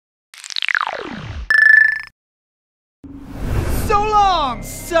along,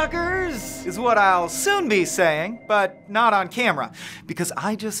 suckers, is what I'll soon be saying, but not on camera, because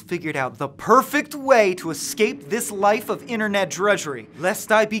I just figured out the perfect way to escape this life of internet drudgery, lest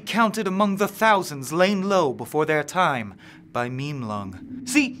I be counted among the thousands laid low before their time by meme lung.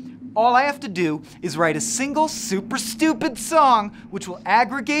 See, all I have to do is write a single super stupid song which will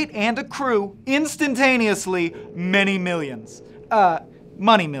aggregate and accrue instantaneously many millions.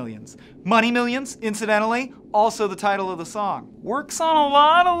 Money millions. Money Millions, incidentally, also the title of the song. Works on a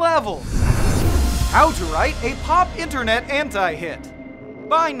lot of levels. How to write a pop internet anti-hit.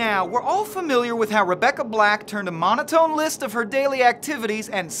 By now, we're all familiar with how Rebecca Black turned a monotone list of her daily activities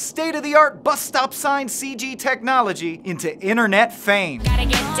and state-of-the-art bus stop sign CG technology into internet fame. Gotta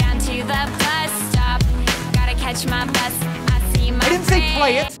get down to the bus stop. Gotta catch my bus. I see my I didn't say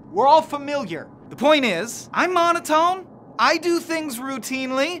play it. We're all familiar. The point is, I'm monotone. I do things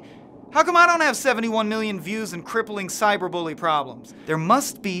routinely. How come I don't have 71 million views and crippling cyberbully problems? There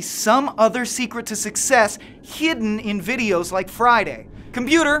must be some other secret to success hidden in videos like Friday.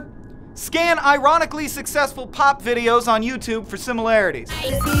 Computer, scan ironically successful pop videos on YouTube for similarities.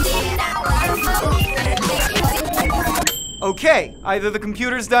 Okay, either the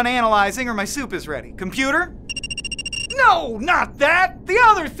computer's done analyzing or my soup is ready. Computer? No, not that! The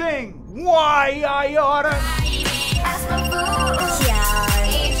other thing! Why I oughta...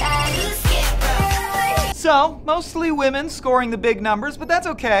 So, mostly women scoring the big numbers, but that's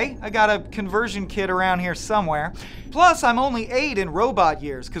okay. I got a conversion kit around here somewhere. Plus, I'm only 8 in robot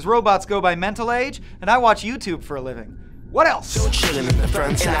years, because robots go by mental age, and I watch YouTube for a living. What else? Still chilling in the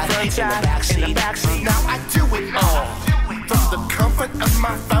front side, in the backseat. Now I do it all from the comfort of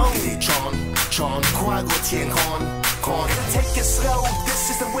my phone. Take it slow.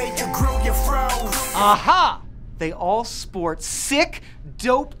 This is the way to grow your fro. Aha! They all sport sick,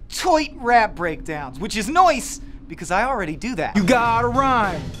 dope, toit rap breakdowns, which is nice because I already do that. You gotta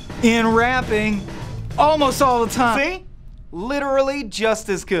rhyme in rapping almost all the time. See? Literally just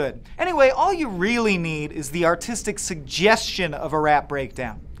as good. Anyway, all you really need is the artistic suggestion of a rap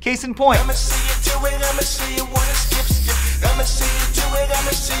breakdown. Case in point. I'ma see you do it, I'ma see you wanna skip, skip. I'ma see you do it, I'ma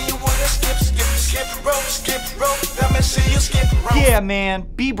see you wanna skip, skip rope. I'ma see you skip rope. Yeah, man,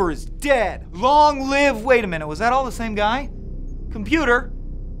 Bieber is dead. Long live, wait a minute, was that all the same guy? Computer,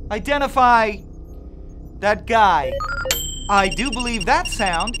 identify that guy. I do believe that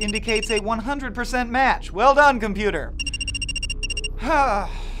sound indicates a 100% match. Well done, computer. I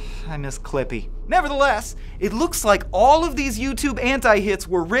miss Clippy. Nevertheless, it looks like all of these YouTube anti-hits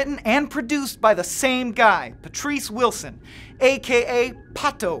were written and produced by the same guy, Patrice Wilson, aka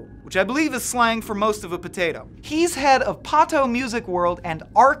Pato, which I believe is slang for most of a potato. He's head of Pato Music World and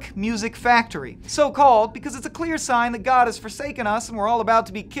Arc Music Factory, so called because it's a clear sign that God has forsaken us and we're all about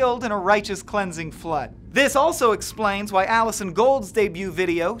to be killed in a righteous cleansing flood. This also explains why Allison Gold's debut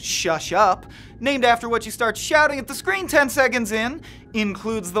video, Shush Up, named after what you start shouting at the screen 10 seconds in,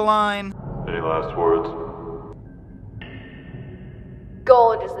 includes the line, "Any last words?"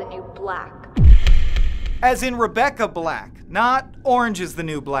 Gold is the new black. as in Rebecca Black, not Orange is the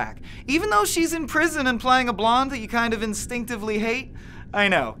New Black. Even though she's in prison and playing a blonde that you kind of instinctively hate. I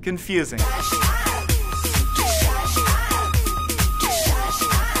know, confusing.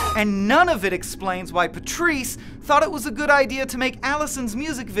 And none of it explains why Patrice thought it was a good idea to make Allison's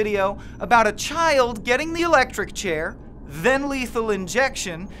music video about a child getting the electric chair, then lethal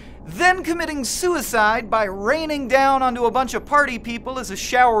injection, then committing suicide by raining down onto a bunch of party people as a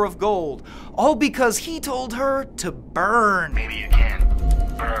shower of gold. All because he told her to burn. Maybe you can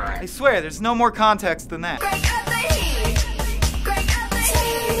burn. I swear, there's no more context than that.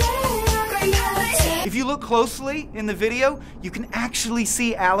 If you look closely in the video, you can actually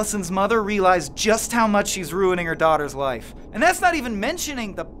see Allison's mother realize just how much she's ruining her daughter's life. And that's not even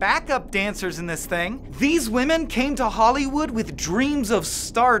mentioning the backup dancers in this thing. These women came to Hollywood with dreams of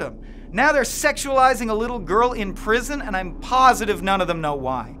stardom. Now they're sexualizing a little girl in prison, and I'm positive none of them know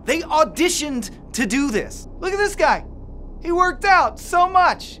why. They auditioned to do this. Look at this guy. He worked out so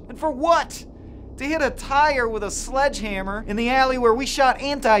much. And for what? To hit a tire with a sledgehammer in the alley where we shot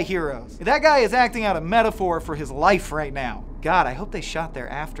anti-heroes. That guy is acting out a metaphor for his life right now. God, I hope they shot there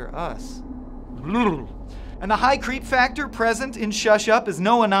after us. And the high creep factor present in Shush Up is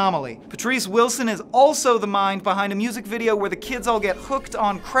no anomaly. Patrice Wilson is also the mind behind a music video where the kids all get hooked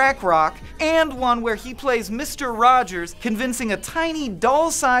on crack rock, and one where he plays Mr. Rogers, convincing a tiny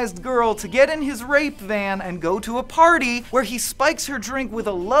doll-sized girl to get in his rape van and go to a party where he spikes her drink with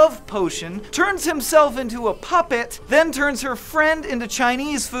a love potion, turns himself into a puppet, then turns her friend into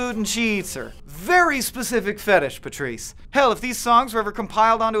Chinese food and she eats her. very specific fetish, Patrice. Hell, if these songs were ever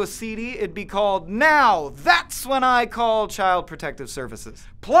compiled onto a CD, it'd be called Now That's When I Call Child Protective Services.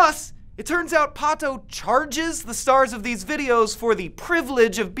 Plus, it turns out Pato charges the stars of these videos for the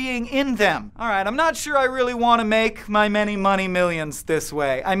privilege of being in them. Alright, I'm not sure I really want to make my many money millions this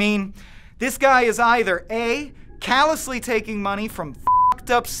way. I mean, this guy is either A, callously taking money from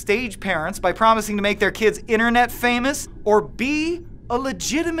fucked up stage parents by promising to make their kids internet famous, or B, a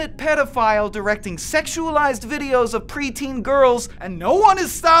legitimate pedophile directing sexualized videos of preteen girls and no one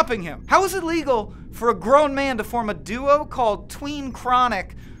is stopping him. How is it legal for a grown man to form a duo called Tween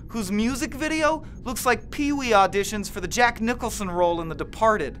Chronic whose music video looks like Pee-wee auditions for the Jack Nicholson role in The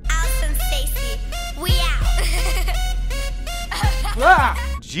Departed? Allison, Stacy, we out.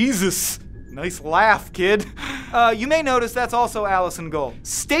 Ah, Jesus. Nice laugh, kid. You may notice that's also Allison Gold.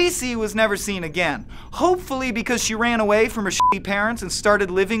 Stacy was never seen again. Hopefully because she ran away from her shitty parents and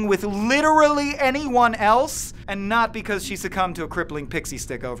started living with literally anyone else, and not because she succumbed to a crippling pixie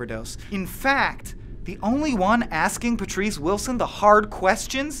stick overdose. In fact, the only one asking Patrice Wilson the hard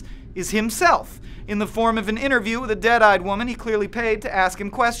questions is himself, in the form of an interview with a dead-eyed woman he clearly paid to ask him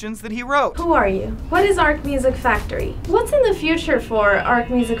questions that he wrote. Who are you? What is Arc Music Factory? What's in the future for Arc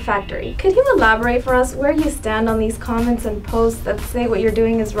Music Factory? Could you elaborate for us where you stand on these comments and posts that say what you're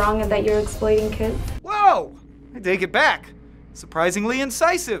doing is wrong and that you're exploiting kids? Whoa! I take it back. Surprisingly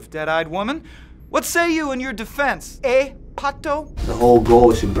incisive, dead-eyed woman. What say you in your defense, eh, Pato? The whole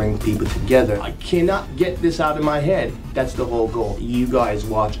goal is to bring people together. I cannot get this out of my head. That's the whole goal. You guys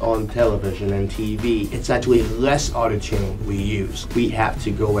watch on television and TV. It's actually less autotune we use. We have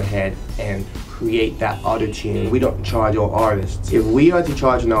to go ahead and create that autotune. We don't charge our artists. If we are to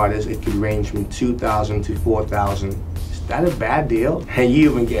charge an artist, it could range from $2,000 to $4,000. Is that a bad deal? And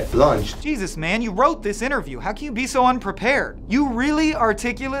you even get lunched. Jesus, man, you wrote this interview. How can you be so unprepared? You really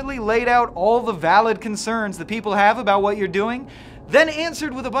articulately laid out all the valid concerns that people have about what you're doing, then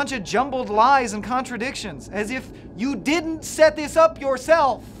answered with a bunch of jumbled lies and contradictions, as if you didn't set this up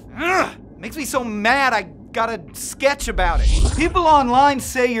yourself. Ugh, makes me so mad I got a sketch about it. People online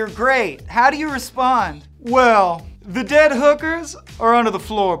say you're great. How do you respond? Well, the dead hookers are under the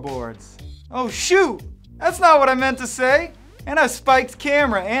floorboards. Oh shoot! That's not what I meant to say. And I spiked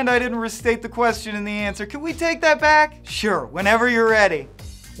camera, and I didn't restate the question in the answer. Can we take that back? Sure, whenever you're ready.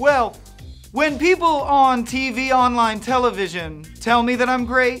 Well, when people on TV, online television, tell me that I'm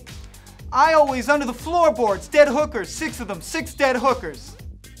great, I always under the floorboards, dead hookers, 6 of them, 6 dead hookers.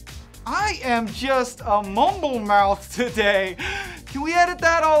 I am just a mumble mouth today. Can we edit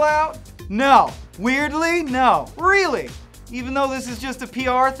that all out? No. Weirdly, no. Really? Even though this is just a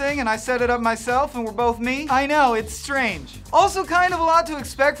PR thing and I set it up myself and we're both me? I know, it's strange. Also kind of a lot to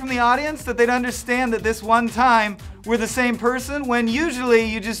expect from the audience that they'd understand that this one time we're the same person when usually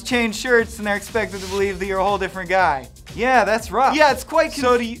you just change shirts and they're expected to believe that you're a whole different guy. Yeah, that's rough. Yeah, it's quite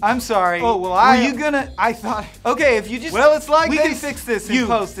so do you, I'm sorry. Oh, well were you gonna, I thought, okay, if you just, well, it's like we can fix this in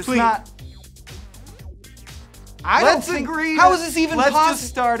post, it's not. Let's agree. How is this even possible? Let's just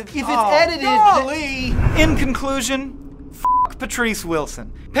start it. If it's edited. Golly. In conclusion, Patrice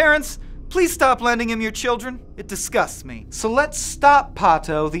Wilson. Parents, please stop lending him your children. It disgusts me. So let's stop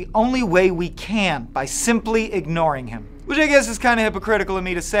Pato the only way we can, by simply ignoring him. Which I guess is kind of hypocritical of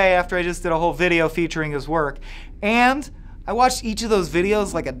me to say after I just did a whole video featuring his work. And I watched each of those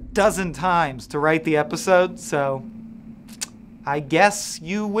videos like a dozen times to write the episode, so I guess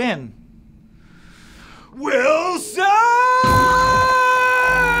you win. Wilson!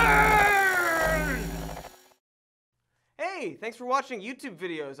 Hey, thanks for watching YouTube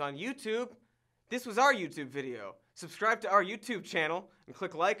videos on YouTube. This was our YouTube video. Subscribe to our YouTube channel and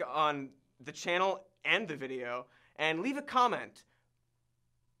click like on the channel and the video and leave a comment.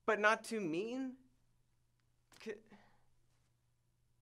 But not too mean.